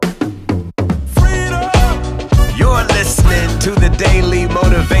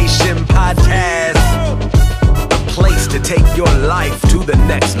life to the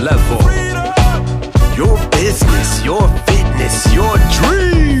next level. Your business, your fitness, your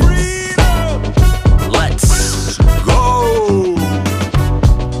dreams. Let's go.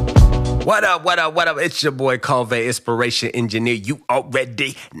 What up, what up, what up? It's your boy Calvé, Inspiration Engineer. You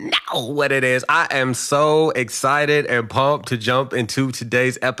already know what it is. I am so excited and pumped to jump into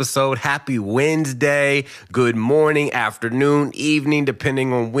today's episode. Happy Wednesday. Good morning, afternoon, evening,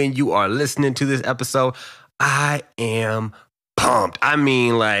 depending on when you are listening to this episode. I am pumped. I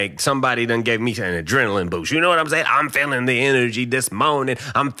mean, like somebody done gave me an adrenaline boost. You know what I'm saying? I'm feeling the energy this morning.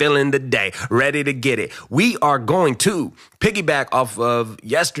 I'm feeling the day, ready to get it. We are going to piggyback off of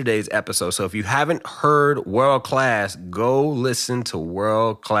yesterday's episode. So if you haven't heard World Class, go listen to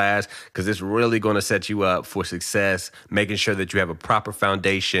World Class because it's really going to set you up for success, making sure that you have a proper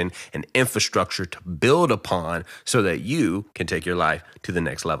foundation and infrastructure to build upon so that you can take your life to the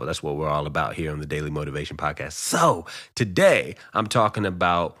next level. That's what we're all about here on the Daily Motivation Podcast. So today I'm talking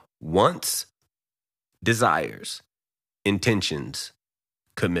about wants, desires, intentions,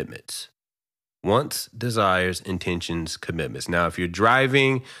 commitments. Wants, desires, intentions, commitments. Now, if you're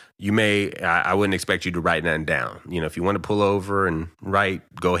driving, I wouldn't expect you to write that down. You know, if you want to pull over and write,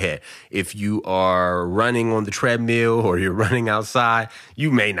 go ahead. If you are running on the treadmill or you're running outside,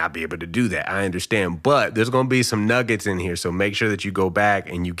 you may not be able to do that. I understand, but there's going to be some nuggets in here. So make sure that you go back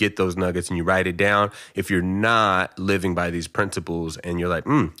and you get those nuggets and you write it down. If you're not living by these principles and you're like,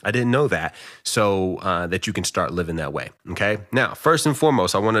 I didn't know that. So that you can start living that way. Okay. Now, first and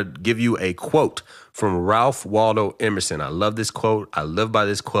foremost, I want to give you a quote from Ralph Waldo Emerson. I love this quote. I live by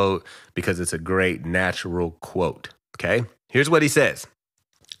this quote because it's a great natural quote. Okay, here's what he says.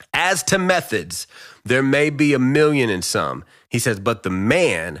 As to methods, there may be a million in some. He says, but the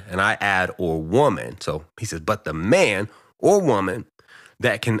man, and I add, or woman. So he says, but the man or woman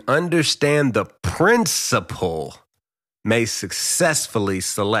that can understand the principle may successfully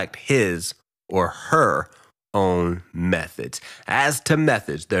select his or her own methods. As to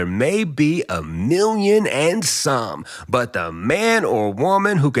methods, there may be a million and some, but the man or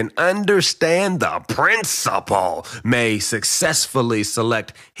woman who can understand the principle may successfully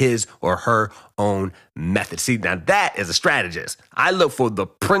select his or her own method. See, now that is a strategist. I look for the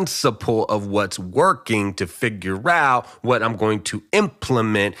principle of what's working to figure out what I'm going to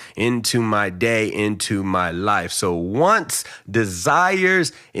implement into my day, into my life. So wants,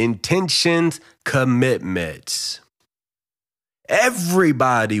 desires, intentions, commitments.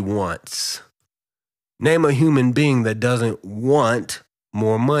 Everybody wants. Name a human being that doesn't want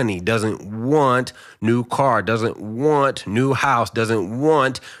more money, doesn't want new car, doesn't want new house, doesn't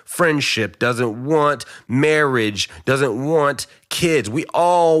want friendship, doesn't want marriage, doesn't want kids. We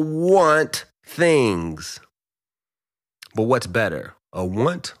all want things. But what's better, a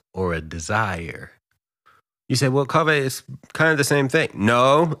want or a desire? You say, well, Calvé, it's kind of the same thing.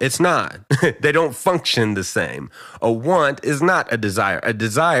 No, it's not. They don't function the same. A want is not a desire. A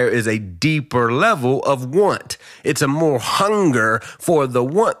desire is a deeper level of want. It's a more hunger for the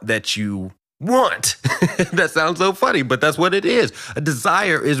want that you want. That sounds so funny, but that's what it is. A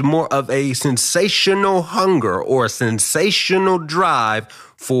desire is more of a sensational hunger or a sensational drive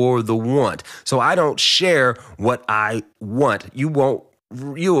for the want. So I don't share what I want. You will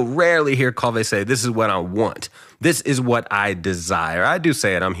rarely hear Calvé say, this is what I want. This is what I desire. I do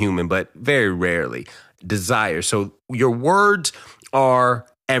say it, I'm human, but very rarely. Desire. So your words are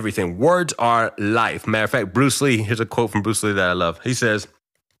everything. Words are life. Matter of fact, Bruce Lee, here's a quote from Bruce Lee that I love. He says,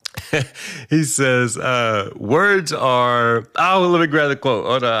 words are, let me grab the quote.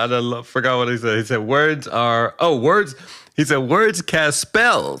 Hold on, I forgot what he said. He said, words cast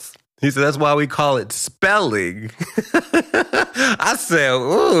spells. He said, that's why we call it spelling. I said,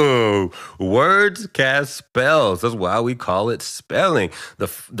 ooh, words cast spells. That's why we call it spelling. The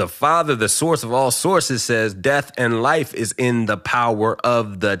Father, the source of all sources, says death and life is in the power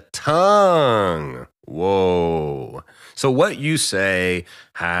of the tongue. Whoa. So what you say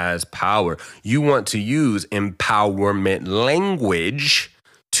has power. You want to use empowerment language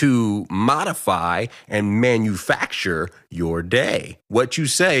to modify and manufacture your day. What you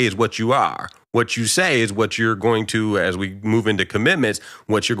say is what you are. What you say is what you're going to, as we move into commitments,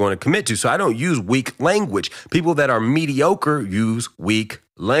 what you're going to commit to. So I don't use weak language. People that are mediocre use weak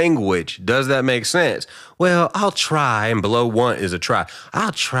language. Does that make sense? Well, I'll try, and below want is a try.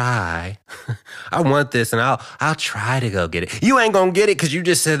 I'll try. I want this, and I'll try to go get it. You ain't gonna get it because you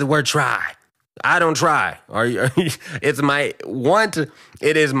just said the word try. I don't try. It's my want.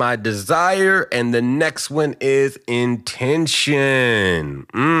 It is my desire. And the next one is intention.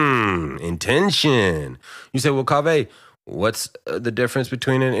 Intention. You say, well, Calvé, What's the difference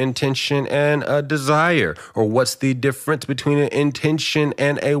between an intention and a desire? Or what's the difference between an intention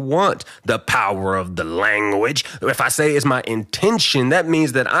and a want? The power of the language. If I say it's my intention, that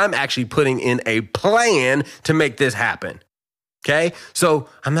means that I'm actually putting in a plan to make this happen. Okay? So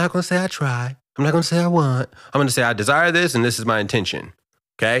I'm not going to say I try. I'm not going to say I want. I'm going to say I desire this and this is my intention.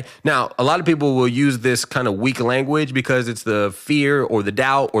 Okay. Now, a lot of people will use this kind of weak language because it's the fear or the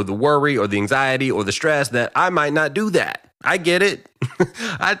doubt or the worry or the anxiety or the stress that I might not do that. I get it.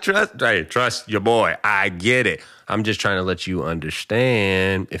 I trust your boy. I get it. I'm just trying to let you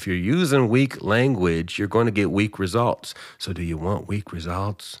understand if you're using weak language, you're going to get weak results. So do you want weak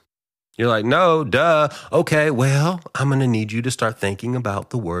results? You're like, no, duh. Okay, well, I'm going to need you to start thinking about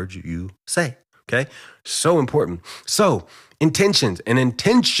the words you say. Okay. So important. So intentions. An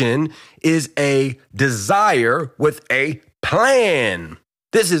intention is a desire with a plan.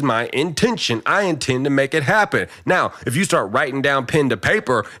 This is my intention. I intend to make it happen. Now, if you start writing down pen to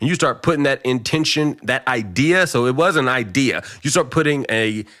paper and you start putting that intention, that idea, so it was an idea, you start putting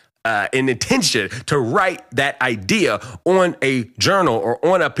an intention to write that idea on a journal or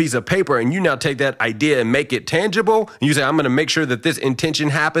on a piece of paper, and you now take that idea and make it tangible. And you say, I'm going to make sure that this intention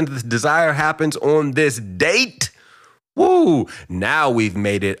happens, this desire happens on this date. Woo! Now we've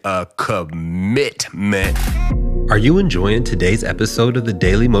made it a commitment. Are you enjoying today's episode of the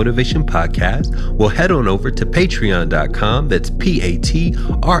Daily Motivation Podcast? Well, head on over to patreon.com. That's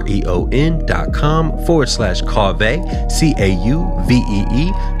patreon.com/Cauve,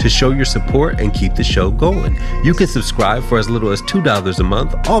 CAUVEE, to show your support and keep the show going. You can subscribe for as little as $2 a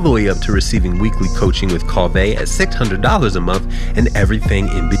month, all the way up to receiving weekly coaching with Cauve at $600 a month and everything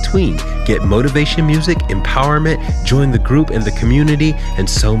in between. Get motivation music, empowerment, join the group and the community, and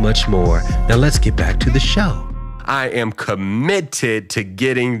so much more. Now let's get back to the show. I am committed to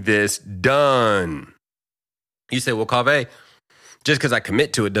getting this done. You say, well, Cauve, just because I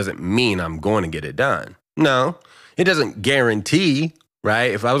commit to it doesn't mean I'm going to get it done. No, it doesn't guarantee, right?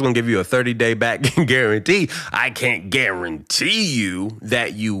 If I was going to give you a 30-day back guarantee, I can't guarantee you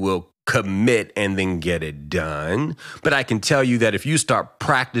that you will commit and then get it done. But I can tell you that if you start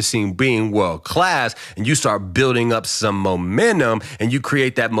practicing being world class and you start building up some momentum and you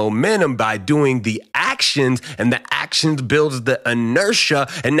create that momentum by doing the actions, and the actions builds the inertia,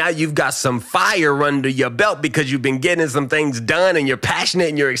 and now you've got some fire under your belt because you've been getting some things done and you're passionate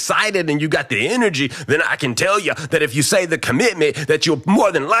and you're excited and you got the energy, then I can tell you that if you say the commitment, that you'll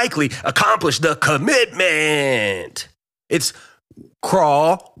more than likely accomplish the commitment. It's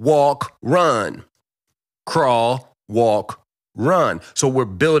crawl, walk, run. Crawl, walk, run. So we're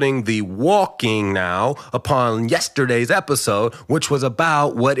building the walking now upon yesterday's episode, which was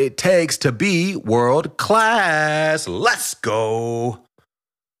about what it takes to be world class. Let's go.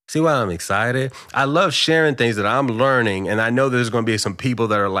 See why I'm excited? I love sharing things that I'm learning, and I know there's going to be some people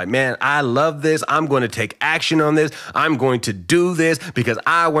that are like, man, I love this. I'm going to take action on this. I'm going to do this because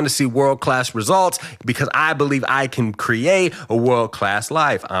I want to see world-class results, because I believe I can create a world-class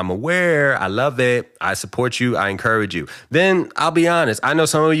life. I'm aware. I love it. I support you. I encourage you. Then I'll be honest. I know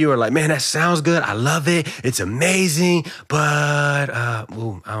some of you are like, man, that sounds good. I love it. It's amazing, but I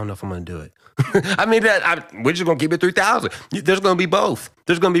don't know if I'm going to do it. I mean, we're just going to keep it 3,000. There's going to be both.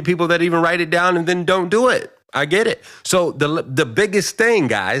 There's going to be people that even write it down and then don't do it. I get it. So the biggest thing,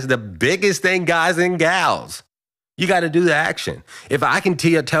 guys and gals, you got to do the action. If I can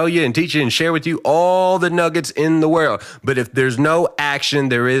tell you and teach you and share with you all the nuggets in the world, but if there's no action,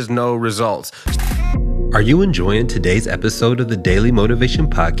 there is no results. Are you enjoying today's episode of the Daily Motivation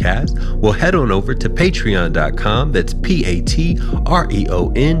Podcast? Well, head on over to patreon.com. That's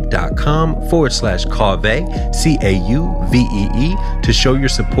patreon.com/Cauve, CAUVEE, to show your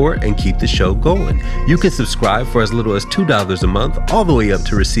support and keep the show going. You can subscribe for as little as $2 a month, all the way up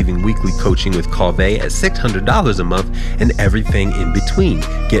to receiving weekly coaching with Cauve at $600 a month and everything in between.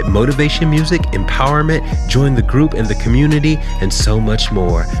 Get motivation music, empowerment, join the group and the community, and so much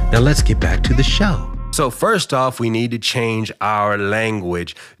more. Now let's get back to the show. So first off, we need to change our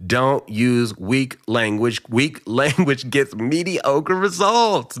language. Don't use weak language. Weak language gets mediocre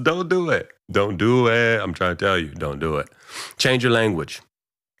results. Don't do it. Don't do it. I'm trying to tell you, don't do it. Change your language.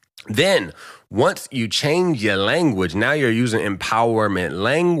 Then, once you change your language, now you're using empowerment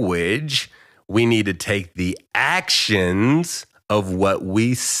language. We need to take the actions of what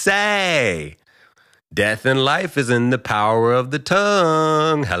we say. Death and life is in the power of the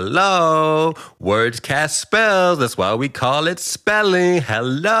tongue. Hello. Words cast spells. That's why we call it spelling.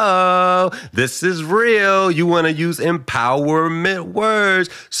 Hello. This is real. You want to use empowerment words.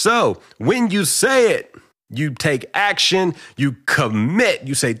 So when you say it, You take action, you commit,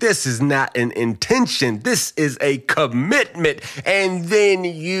 you say, this is not an intention, this is a commitment, and then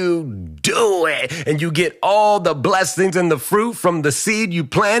you do it, and you get all the blessings and the fruit from the seed you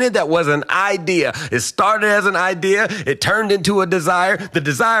planted that was an idea. It started as an idea, it turned into a desire, the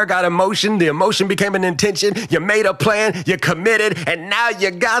desire got emotion, the emotion became an intention, you made a plan, you committed, and now you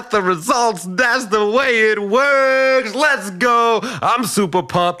got the results. That's the way it works. Let's go. I'm super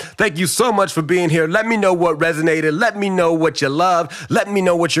pumped. Thank you so much for being here. Let me know what resonated. Let me know what you love. Let me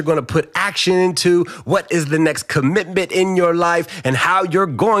know what you're going to put action into. What is the next commitment in your life and how you're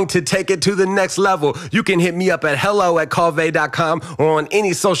going to take it to the next level. You can hit me up at hello@calvay.com or on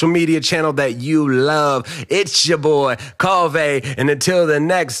any social media channel that you love. It's your boy, Calvay. And until the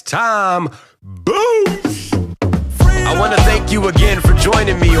next time, boom! I want to thank you again for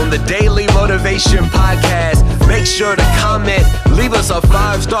joining me on the Daily Motivation Podcast. Make sure to comment, leave us a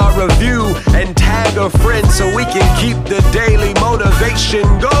 5-star review, and tag a friend so we can keep the daily motivation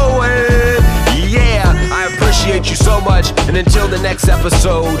going. Yeah, I appreciate you so much. And until the next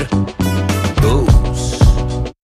episode, boom.